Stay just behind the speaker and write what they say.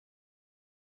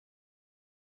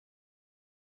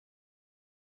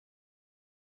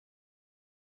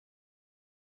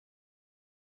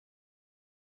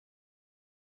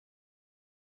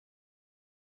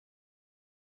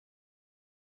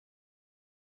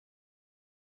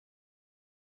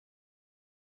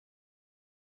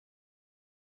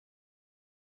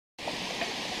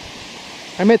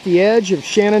I'm at the edge of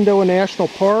Shenandoah National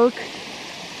Park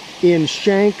in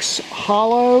Shenks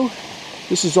Hollow.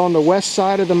 This is on the west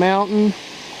side of the mountain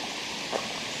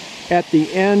at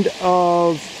the end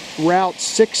of Route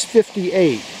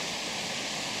 658.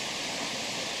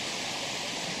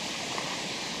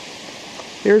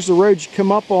 Here's the road you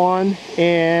come up on,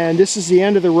 and this is the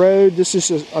end of the road. This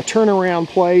is a turnaround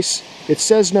place. It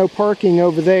says no parking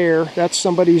over there. That's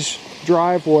somebody's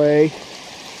driveway.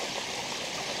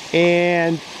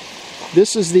 And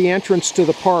this is the entrance to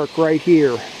the park right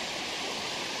here.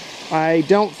 I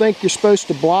don't think you're supposed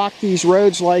to block these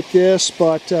roads like this,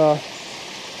 but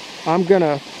I'm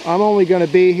only gonna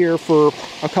be here for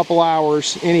a couple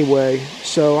hours anyway.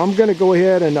 So I'm gonna go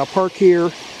ahead and park here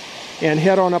and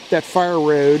head on up that fire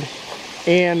road.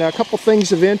 And a couple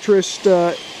things of interest.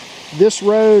 This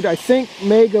road, I think,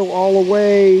 may go all the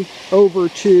way over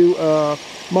to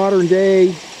modern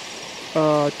day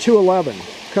 211,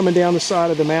 coming down the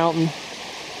side of the mountain.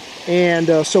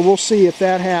 And so we'll see if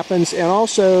that happens. And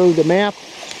also the map,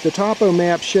 the topo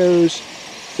map shows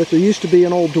that there used to be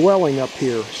an old dwelling up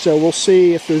here. So we'll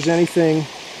see if there's anything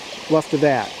left of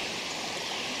that.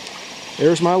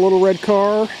 There's my little red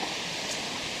car.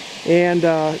 And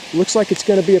looks like it's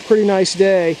going to be a pretty nice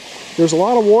day. There's a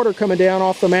lot of water coming down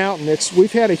off the mountain.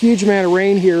 We've had a huge amount of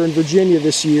rain here in Virginia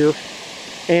this year.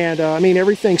 And I mean,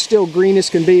 everything's still green as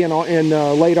can be in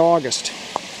late August.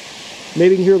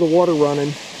 Maybe you can hear the water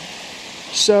running.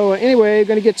 So anyway,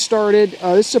 going to get started.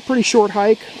 This is a pretty short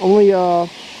hike, only a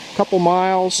couple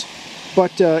miles,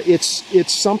 but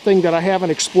it's something that I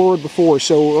haven't explored before.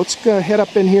 So let's go head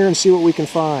up in here and see what we can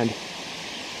find.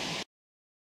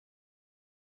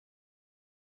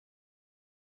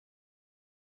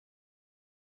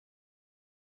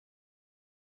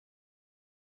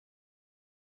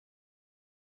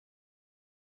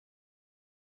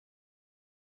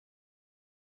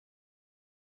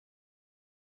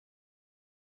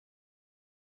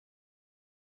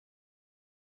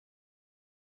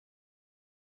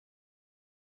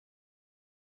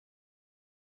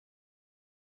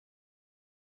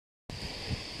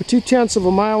 We're 2/10 of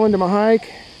a mile into my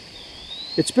hike.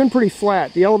 It's been pretty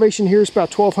flat. The elevation here is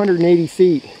about 1,280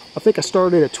 feet. I think I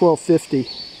started at 1,250.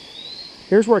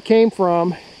 Here's where I came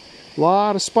from. A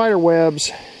lot of spider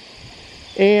webs.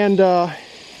 And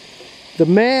the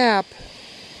map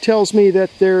tells me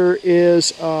that there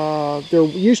used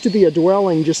to be a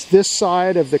dwelling just this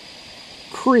side of the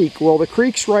creek. Well, the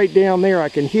creek's right down there. I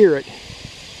can hear it.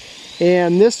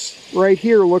 And this right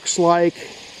here looks like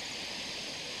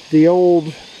the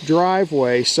old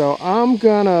driveway. So I'm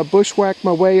gonna bushwhack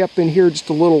my way up in here just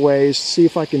a little ways, see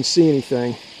if I can see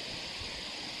anything.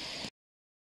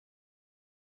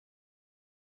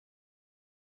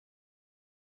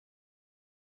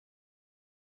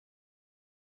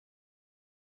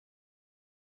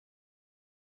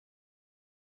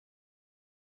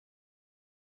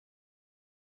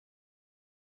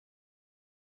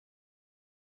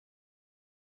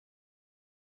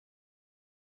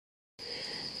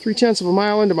 Three-tenths of a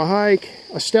mile into my hike,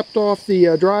 I stepped off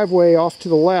the driveway off to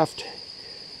the left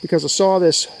because I saw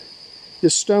this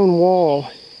stone wall.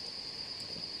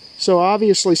 So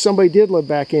obviously somebody did live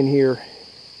back in here.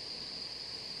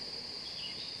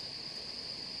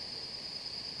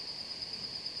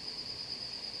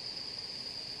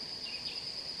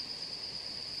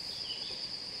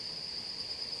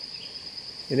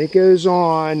 And it goes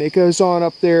on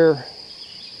up there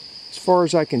as far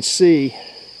as I can see.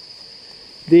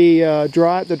 The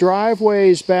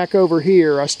driveway's back over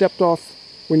here. I stepped off,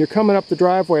 when you're coming up the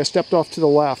driveway, I stepped off to the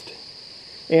left.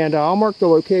 And I'll mark the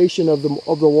location of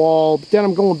the wall, but then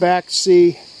I'm going back to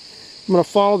see. I'm going to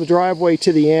follow the driveway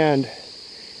to the end.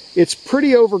 It's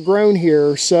pretty overgrown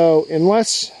here, so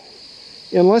unless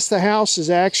the house is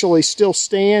actually still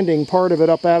standing, part of it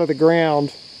up out of the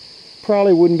ground,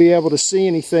 probably wouldn't be able to see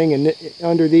anything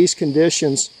under these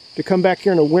conditions. To come back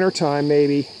here in the wintertime,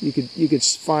 maybe you could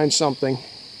find something.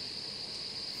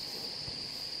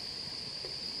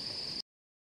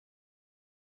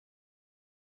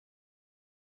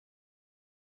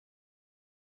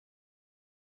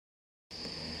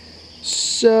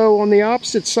 So on the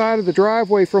opposite side of the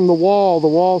driveway from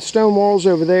the stone wall's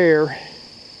over there.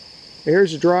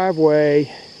 There's the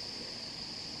driveway.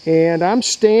 And I'm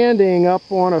standing up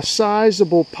on a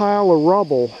sizable pile of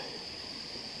rubble,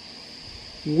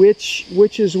 which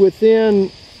is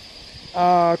within,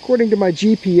 according to my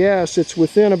GPS, it's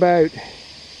within about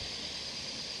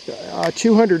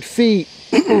 200 feet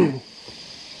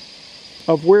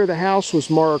of where the house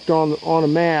was marked on a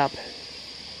map.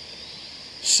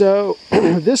 So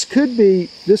this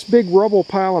big rubble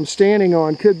pile I'm standing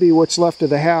on could be what's left of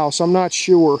the house. I'm not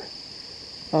sure.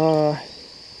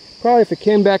 Probably if it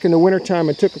came back in the wintertime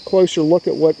and took a closer look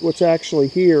at what's actually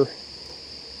here,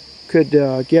 could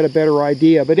get a better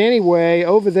idea. But anyway,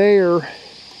 over there,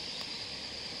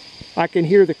 I can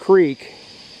hear the creek.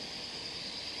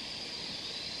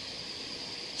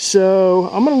 So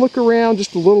I'm going to look around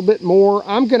just a little bit more.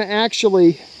 I'm going to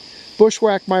actually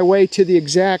bushwhack my way to the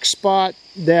exact spot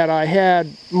that I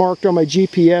had marked on my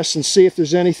GPS and see if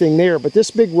there's anything there. But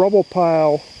this big rubble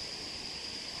pile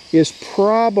is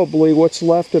probably what's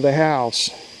left of the house.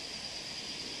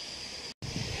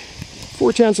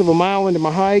 4/10 of a mile into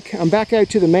my hike, I'm back out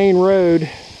to the main road.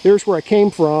 There's where I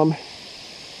came from,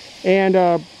 and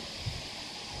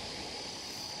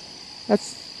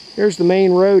there's the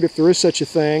main road, if there is such a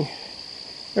thing.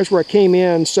 There's where I came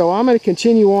in. So I'm going to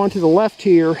continue on to the left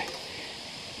here.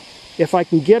 If I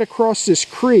can get across this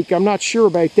creek, I'm not sure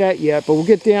about that yet, but we'll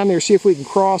get down there, see if we can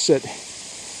cross it.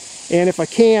 And if I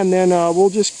can, then we'll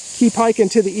just keep hiking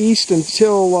to the east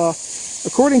until,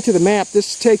 according to the map,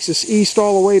 this takes us east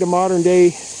all the way to modern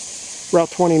day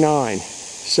Route 29.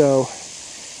 So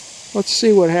let's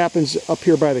see what happens up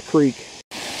here by the creek.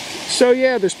 So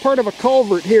yeah, there's part of a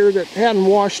culvert here that hadn't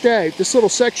washed out. This little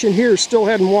section here still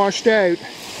hadn't washed out.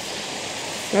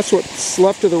 That's what's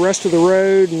left of the rest of the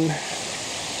road and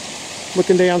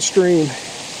looking downstream.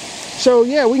 So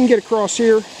yeah, we can get across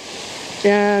here.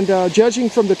 And judging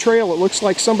from the trail, it looks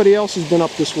like somebody else has been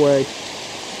up this way.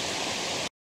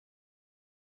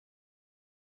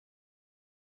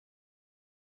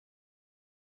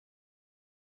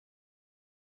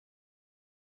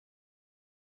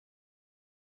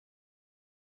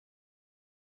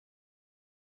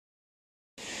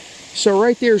 So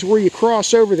right there is where you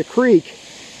cross over the creek.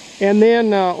 And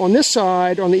then on this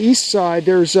side, on the east side,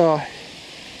 there's a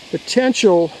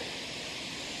potential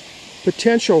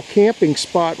camping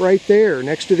spot right there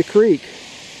next to the creek.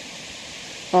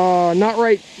 Not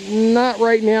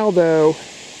right now though.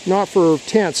 Not for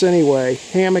tents anyway.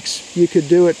 Hammocks, you could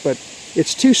do it, but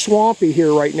it's too swampy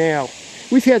here right now.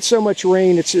 We've had so much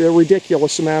rain, it's a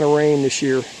ridiculous amount of rain this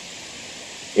year.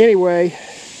 Anyway,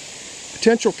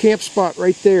 potential camp spot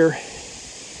right there.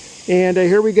 And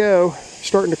here we go,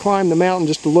 starting to climb the mountain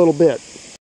just a little bit.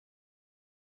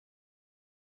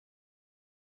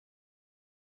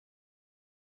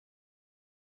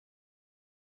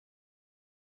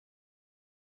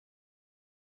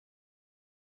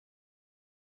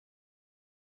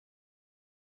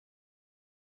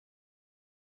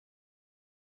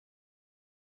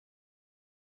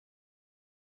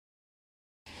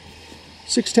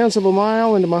 Six-tenths of a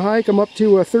mile into my hike. I'm up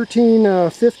to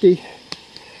 1350,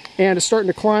 and it's starting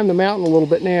to climb the mountain a little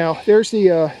bit now. There's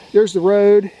the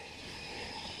road,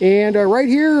 and right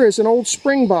here is an old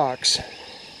spring box,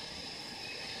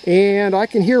 and I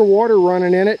can hear water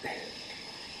running in it.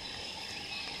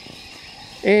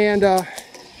 And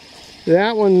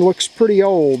that one looks pretty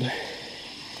old.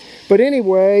 But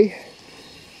anyway,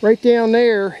 right down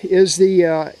there is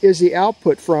the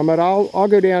output from it. I'll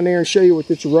go down there and show you what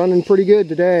it's running pretty good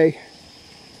today.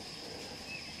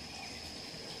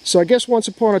 So I guess once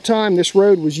upon a time this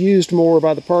road was used more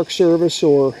by the Park Service,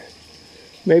 or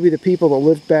maybe the people that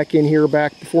lived back in here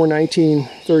back before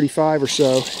 1935 or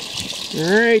so.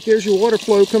 Alright, there's your water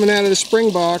flow coming out of the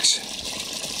spring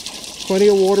box. Plenty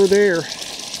of water there.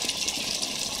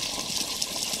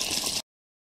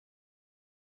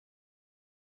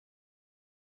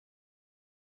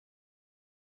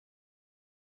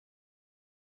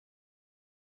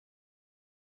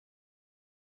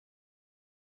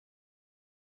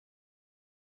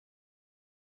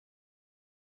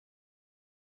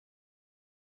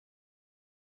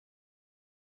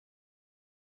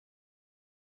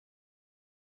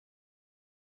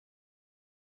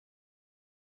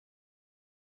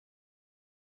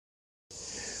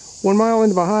 One mile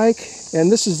into my hike,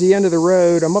 and this is the end of the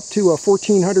road. I'm up to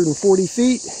 1,440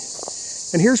 feet,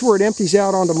 and here's where it empties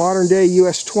out onto modern day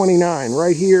US 29,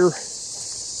 right here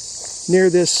near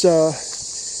this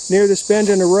bend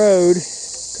in the road,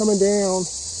 coming down.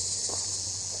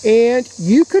 And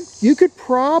you could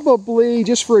probably,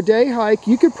 just for a day hike,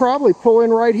 you could probably pull in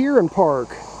right here and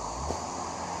park.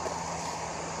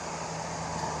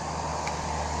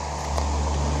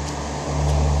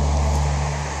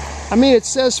 I mean, it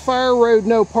says Fire Road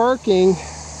no parking,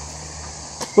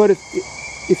 but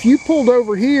if you pulled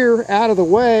over here out of the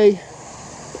way,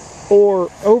 or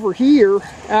over here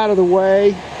out of the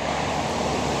way,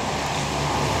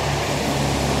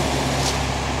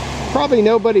 probably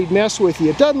nobody'd mess with you.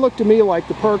 It doesn't look to me like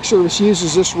the Park Service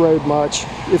uses this road much,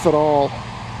 if at all.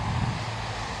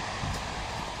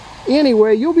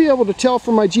 Anyway, you'll be able to tell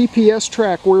from my GPS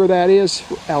track where that is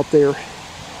out there.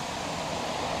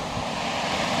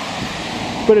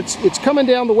 But it's coming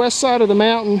down the west side of the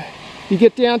mountain. You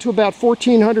get down to about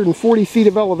 1,440 feet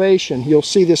of elevation. You'll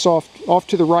see this off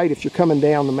to the right if you're coming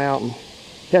down the mountain,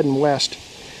 heading west.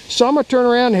 So I'm going to turn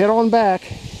around and head on back.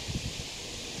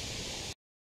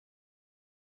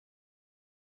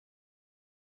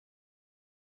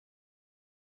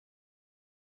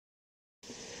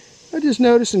 I just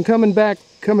noticed in coming back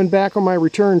on my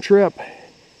return trip,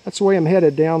 that's the way I'm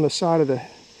headed, down the side of the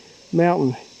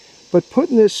mountain. But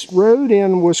putting this road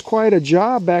in was quite a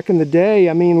job back in the day.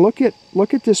 I mean, look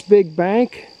at this big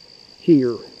bank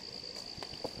here.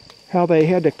 How they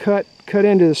had to cut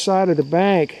into the side of the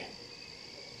bank.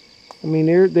 I mean,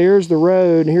 there's the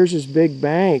road, and here's this big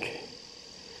bank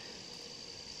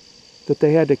that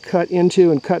they had to cut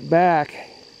into and cut back.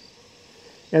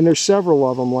 And there's several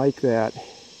of them like that.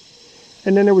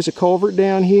 And then there was a culvert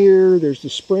down here. There's the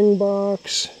spring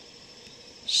box.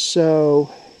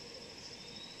 So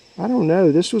I don't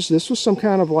know. This was some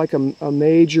kind of like a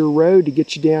major road to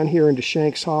get you down here into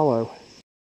Shenks Hollow.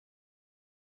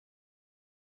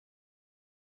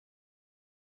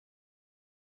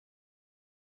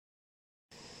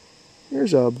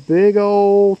 There's a big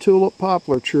old tulip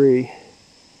poplar tree.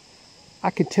 I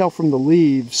can tell from the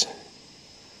leaves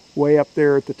way up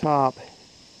there at the top.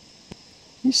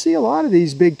 You see a lot of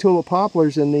these big tulip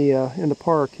poplars in the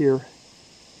park here.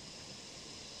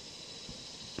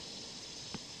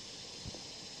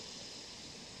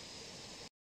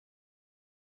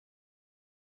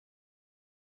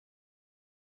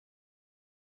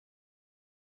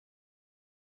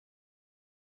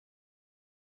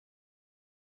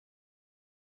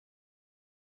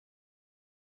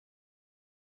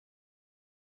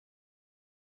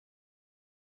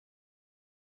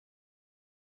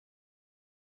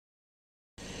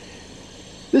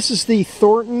 This is the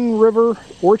Thornton River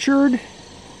Orchard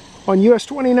on US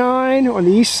 29 on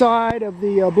the east side of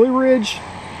the Blue Ridge.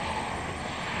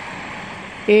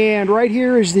 And right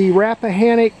here is the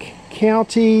Rappahannock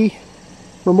County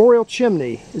Memorial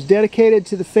Chimney. It's dedicated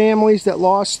to the families that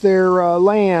lost their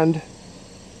land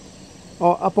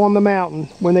up on the mountain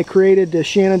when they created the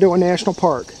Shenandoah National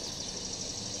Park.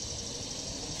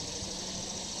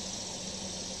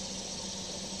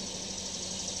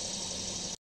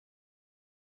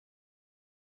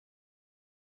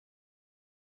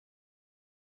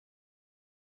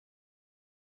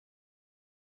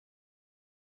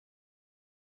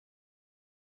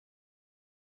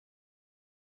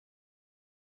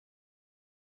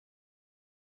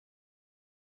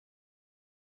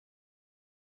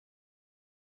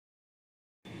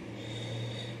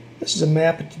 This is a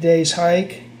map of today's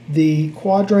hike. The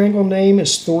quadrangle name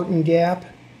is Thornton Gap,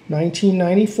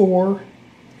 1994.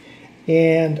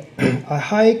 And I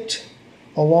hiked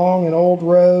along an old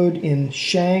road in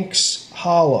Shenks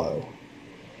Hollow.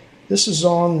 This is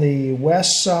on the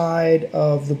west side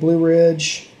of the Blue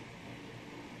Ridge,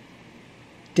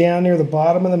 down near the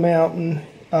bottom of the mountain,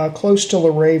 close to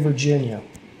Luray, Virginia.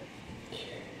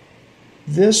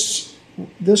 This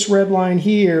red line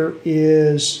here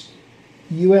is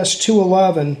US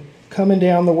 211 coming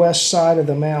down the west side of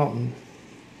the mountain.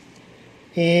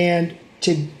 And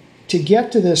to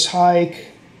get to this hike,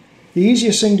 the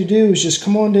easiest thing to do is just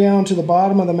come on down to the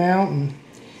bottom of the mountain,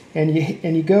 and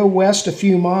you go west a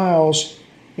few miles,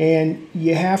 and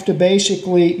you have to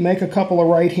basically make a couple of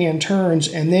right-hand turns,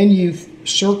 and then you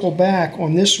circle back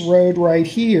on this road right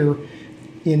here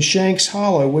in Shenks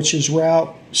Hollow, which is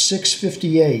Route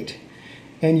 658.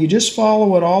 And you just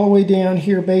follow it all the way down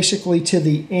here basically to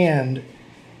the end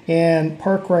and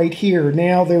park right here.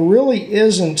 Now, there really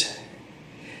isn't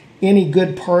any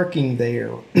good parking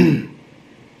there.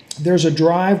 There's a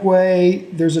driveway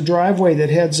that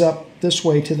heads up this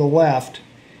way to the left,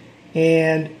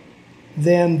 and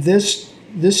then this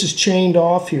is chained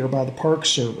off here by the Park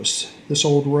Service, this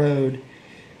old road.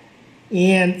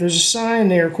 And there's a sign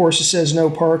there, of course, that says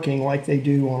no parking, like they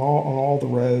do on all the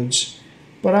roads.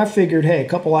 But I figured, hey, a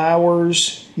couple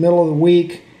hours, middle of the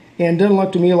week, and it doesn't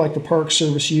look to me like the Park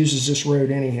Service uses this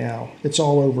road anyhow. It's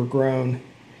all overgrown.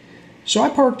 So I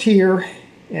parked here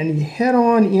and head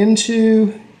on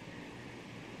into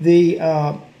the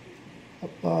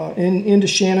into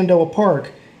Shenandoah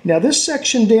Park. Now this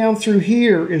section down through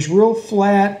here is real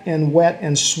flat and wet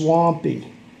and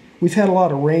swampy. We've had a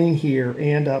lot of rain here,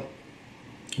 and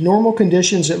normal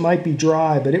conditions it might be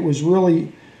dry, but it was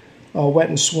really wet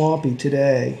and swampy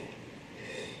today.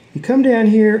 You come down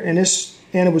here, and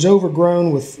it was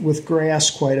overgrown with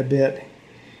grass quite a bit.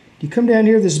 You come down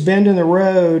here, this bend in the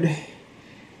road,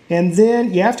 and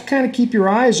then you have to kind of keep your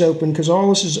eyes open because all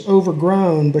this is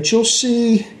overgrown, but you'll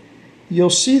see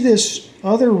this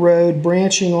other road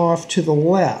branching off to the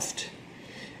left.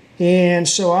 And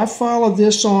so I followed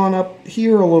this on up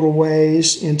here a little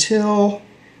ways until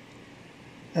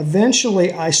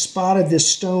eventually I spotted this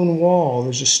stone wall.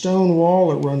 There's a stone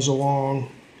wall that runs along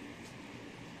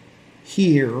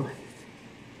here,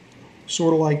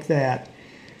 sort of like that.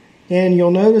 And you'll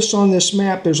notice on this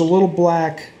map there's a little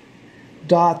black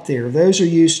dot there. Those are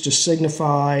used to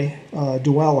signify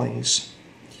dwellings.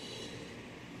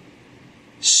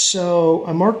 So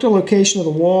I marked the location of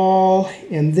the wall,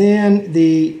 and then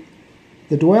the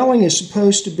dwelling is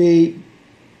supposed to be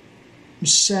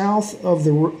south of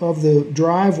the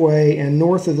driveway and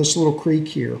north of this little creek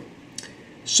here.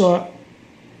 So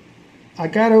I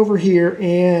got over here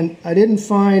and I didn't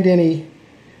find any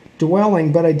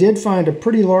dwelling, but I did find a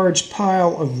pretty large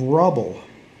pile of rubble.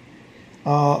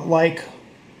 Like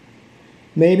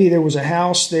maybe there was a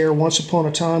house there once upon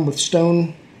a time with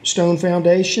stone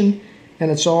foundation, and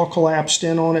it's all collapsed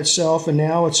in on itself, and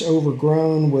now it's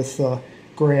overgrown with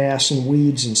grass and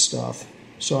weeds and stuff.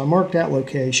 So I marked that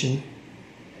location.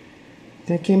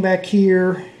 Then I came back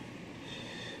here,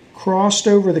 crossed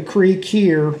over the creek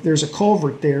here. There's a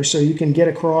culvert there, so you can get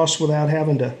across without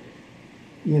having to,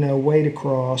 wade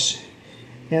across.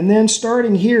 And then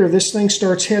starting here, this thing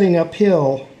starts heading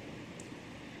uphill.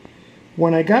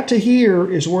 When I got to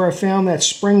here is where I found that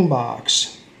spring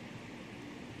box.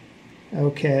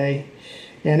 Okay,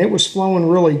 and it was flowing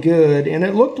really good, and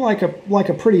it looked like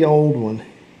a pretty old one.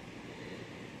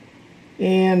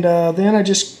 And then I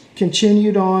just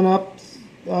continued on up,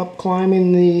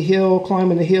 climbing the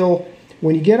hill.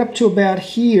 When you get up to about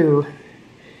here,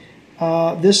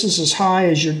 this is as high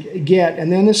as you get,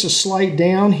 and then this is slight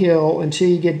downhill until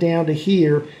you get down to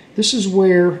here. This is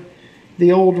where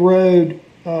the old road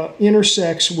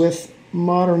intersects with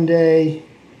modern day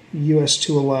US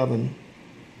 211.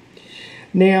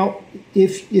 Now,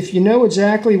 if you know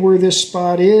exactly where this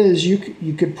spot is,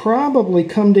 you could probably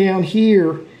come down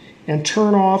here and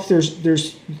turn off.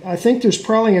 I think there's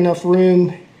probably enough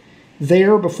room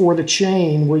there before the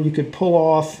chain where you could pull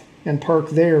off and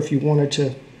park there if you wanted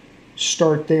to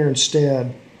start there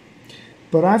instead.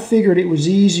 But I figured it was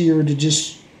easier to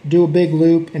just do a big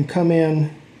loop and come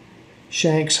in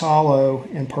Shenks Hollow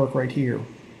and park right here.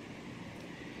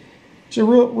 It's a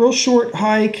real short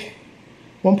hike,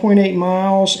 1.8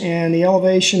 miles, and the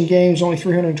elevation gain is only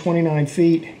 329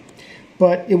 feet.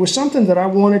 But it was something that I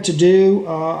wanted to do.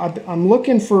 I've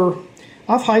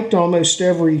hiked almost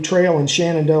every trail in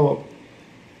Shenandoah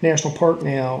National Park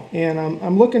now, and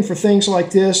I'm looking for things like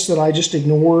this that I just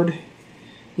ignored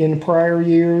in prior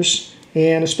years.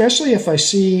 And especially if I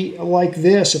see like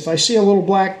this, if I see a little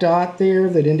black dot there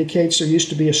that indicates there used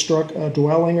to be a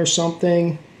dwelling or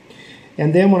something.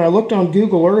 And then when I looked on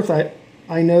Google Earth,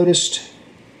 I noticed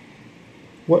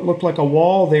what looked like a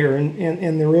wall there,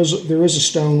 and there is a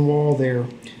stone wall there.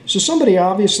 So somebody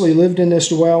obviously lived in this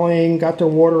dwelling, got their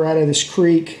water out of this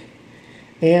creek,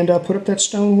 and put up that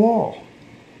stone wall.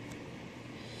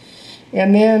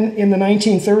 And then in the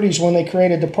 1930s, when they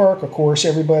created the park, of course,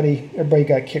 everybody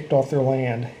got kicked off their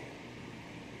land.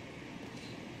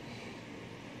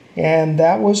 And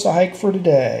that was the hike for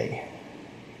today.